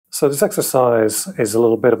So this exercise is a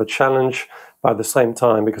little bit of a challenge, but at the same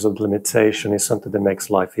time, because of the limitation, it's something that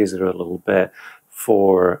makes life easier a little bit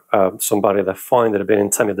for somebody that find it a bit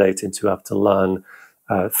intimidating to have to learn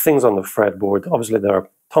things on the fretboard. Obviously, there are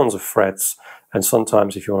tons of frets, and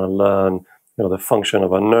sometimes if you want to learn, the function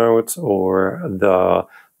of a note or the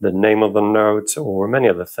name of the note or many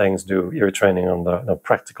other things, do ear training on the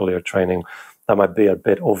practical ear training, that might be a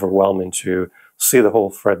bit overwhelming to see the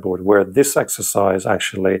whole fretboard, where this exercise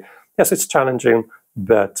actually, yes, it's challenging,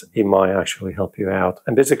 but it might actually help you out.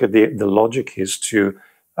 And basically the logic is to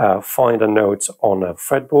find a note on a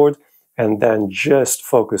fretboard and then just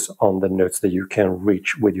focus on the notes that you can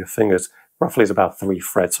reach with your fingers. Roughly it's about 3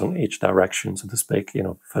 frets on each direction, so to speak,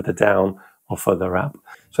 further down or further up.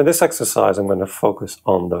 So in this exercise, I'm going to focus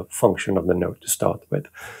on the function of the note to start with.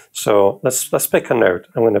 So let's pick a note.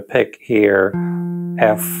 I'm going to pick here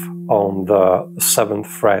F on the 7th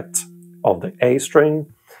fret of the A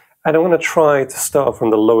string. And I'm going to try to start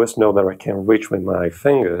from the lowest note that I can reach with my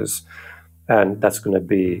fingers. And that's going to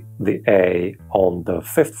be the A on the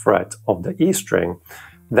 5th fret of the E string.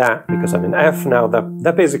 That, because I'm in F now,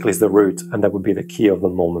 that basically is the root, and that would be the key of the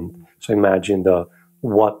moment. So imagine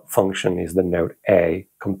what function is the note A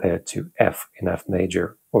compared to F in F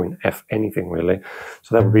major, or in F anything really.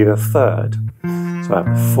 So that would be the 3rd. So I have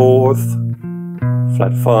the 4th,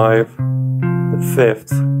 flat 5, the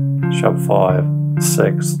 5th, sharp 5,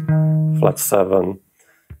 6th, flat 7.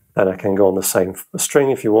 Then I can go on the same string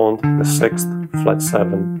if you want, the 6th, flat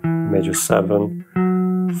 7, major 7,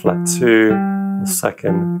 flat 2, the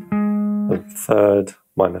 2nd, the 3rd,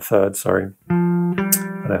 minor 3rd, sorry.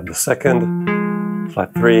 And I have the 2nd,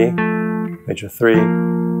 flat 3, major 3,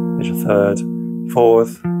 major 3rd,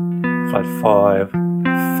 4th, flat 5,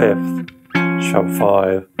 5th, sharp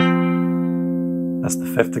 5. That's the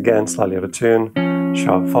 5th again, slightly out of tune,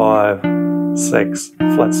 sharp 5, 6,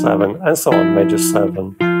 flat 7, and so on, major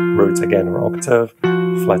 7, root again or octave,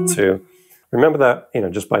 flat 2. Remember that,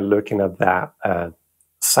 just by looking at that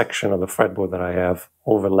section of the fretboard that I have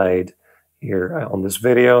overlaid here on this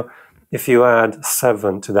video, if you add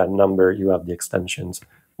 7 to that number, you have the extensions.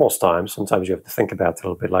 Most times, sometimes you have to think about it a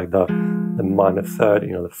little bit, like the minor 3rd,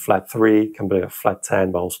 the flat 3 can be a flat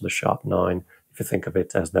 10, but also the sharp 9, if you think of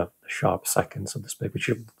it as the sharp 2nd, so to speak, which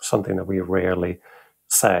is something that we rarely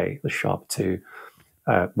say, the sharp 2.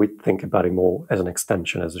 We think about it more as an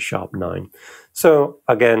extension, as a sharp 9. So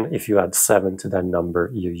again, if you add 7 to that number,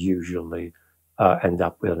 you usually end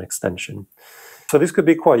up with an extension. So this could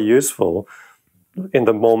be quite useful in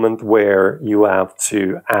the moment where you have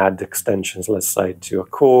to add extensions, let's say, to a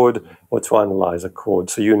chord or to analyze a chord,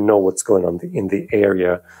 so you know what's going on in the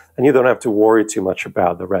area, and you don't have to worry too much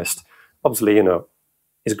about the rest. Obviously,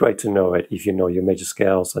 it's great to know it if you know your major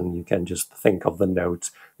scales and you can just think of the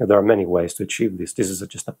notes. There are many ways to achieve this. This is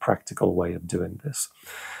just a practical way of doing this.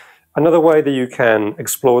 Another way that you can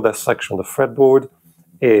explore that section of the fretboard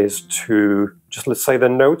is to just, let's say, the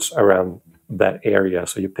notes around that area.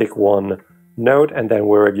 So you pick one note, and then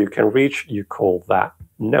wherever you can reach, you call that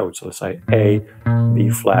note. So let's say A,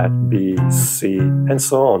 B flat, B, C, and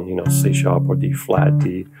so on, C sharp or D flat,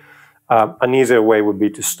 D. An easier way would be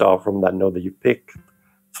to start from that note that you picked.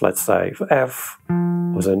 So let's say for F,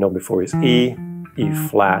 as I know before, is E, E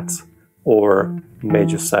flat, or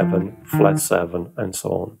major 7, flat 7, and so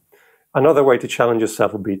on. Another way to challenge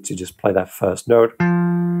yourself would be to just play that first note,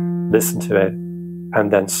 listen to it,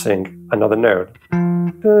 and then sing another note.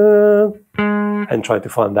 And try to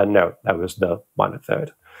find that note. That was the minor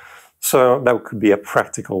 3rd. So that could be a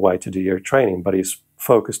practical way to do your training, but it's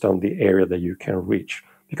focused on the area that you can reach.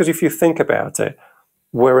 Because if you think about it,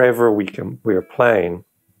 wherever we're playing,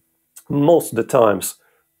 most of the times,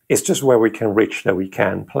 it's just where we can reach that we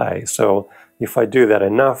can play. So if I do that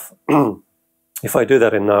enough,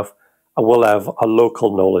 I will have a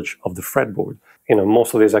local knowledge of the fretboard.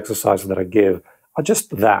 Most of these exercises that I give are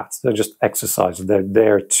just that. They're just exercises. They're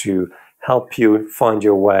there to help you find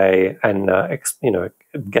your way and,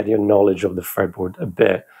 get your knowledge of the fretboard a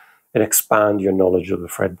bit and expand your knowledge of the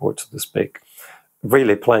fretboard, so to speak.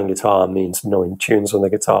 Really, playing guitar means knowing tunes on the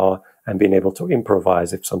guitar and being able to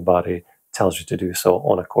improvise if somebody tells you to do so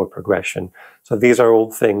on a chord progression. So these are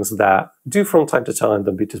all things that do from time to time,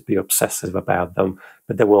 don't just be obsessive about them,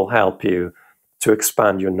 but they will help you to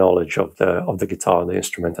expand your knowledge of the guitar and the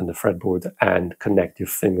instrument and the fretboard and connect your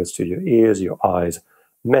fingers to your ears, your eyes,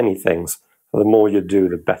 many things. So the more you do,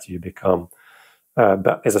 the better you become.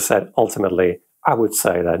 But as I said, ultimately, I would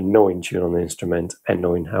say that knowing tune on the instrument and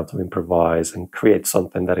knowing how to improvise and create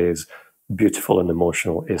something that is beautiful and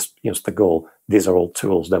emotional is the goal. These are all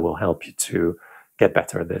tools that will help you to get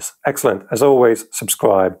better at this. Excellent. As always,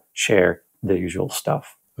 subscribe, share, the usual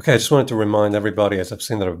stuff. Okay, I just wanted to remind everybody, as I've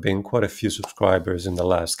seen there have been quite a few subscribers in the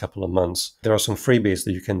last couple of months, there are some freebies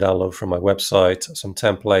that you can download from my website, some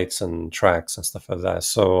templates and tracks and stuff like that.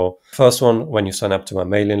 So first one, when you sign up to my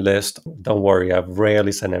mailing list, don't worry, I've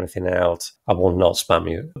rarely sent anything out. I will not spam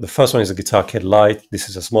you. The first one is a Guitar Kit Lite. This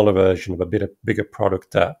is a smaller version of a bit of bigger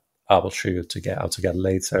product that I will show you how to get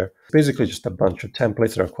later. Basically just a bunch of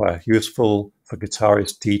templates that are quite useful for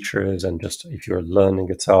guitarists, teachers, and just if you're learning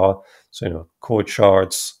guitar. So, chord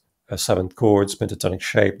charts, 7 chords, pentatonic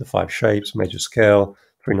shape, the 5 shapes, major scale,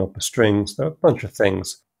 3 note per strings. There are a bunch of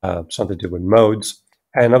things, something to do with modes.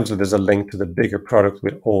 And obviously there's a link to the bigger product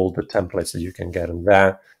with all the templates that you can get in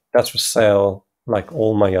that. That's for sale, like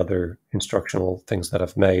all my other instructional things that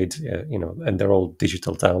I've made, and they're all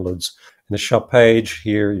digital downloads. In the shop page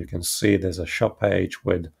here, you can see there's a shop page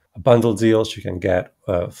with a bundle deals. You can get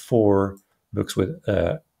 4 books with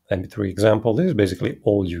MP3 example. This is basically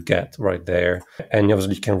all you get right there. And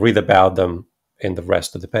obviously you can read about them in the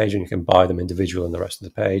rest of the page, and you can buy them individually in the rest of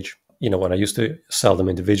the page. When I used to sell them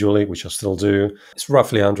individually, which I still do, it's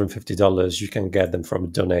roughly $150. You can get them from a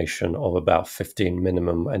donation of about 15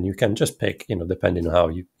 minimum, and you can just pick, depending on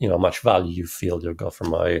how much value you feel you'll got from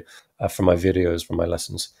my videos, from my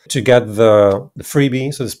lessons. To get the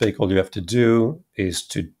freebie, so to speak, all you have to do is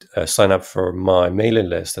to sign up for my mailing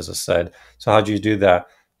list, as I said. So how do you do that?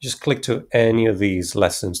 Just click to any of these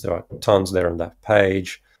lessons. There are tons there on that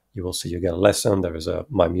page. You will see you get a lesson. There is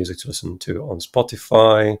my music to listen to on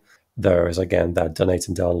Spotify. There is, again, that donate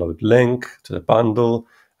and download link to the bundle.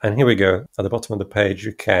 And here we go. At the bottom of the page,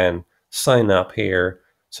 you can sign up here,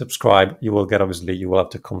 subscribe. You will have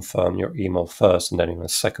to confirm your email first. And then in a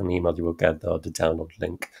second email, you will get the download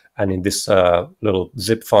link. And in this little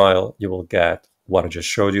zip file, you will get what I just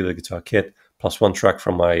showed you, the guitar kit, plus 1 track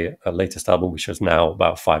from my latest album, which is now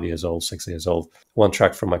about 5 years old, 6 years old. 1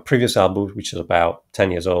 track from my previous album, which is about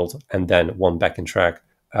 10 years old, and then 1 backing track.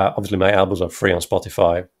 Obviously, my albums are free on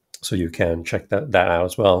Spotify, so you can check that out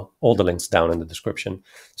as well. All the links down in the description.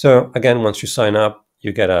 So again, once you sign up,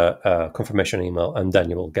 you get a confirmation email, and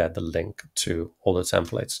then you will get the link to all the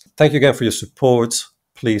templates. Thank you again for your support.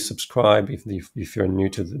 Please subscribe. If you're new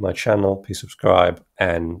to my channel, please subscribe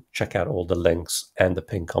and check out all the links and the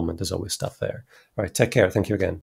pinned comment. There's always stuff there. All right, take care. Thank you again.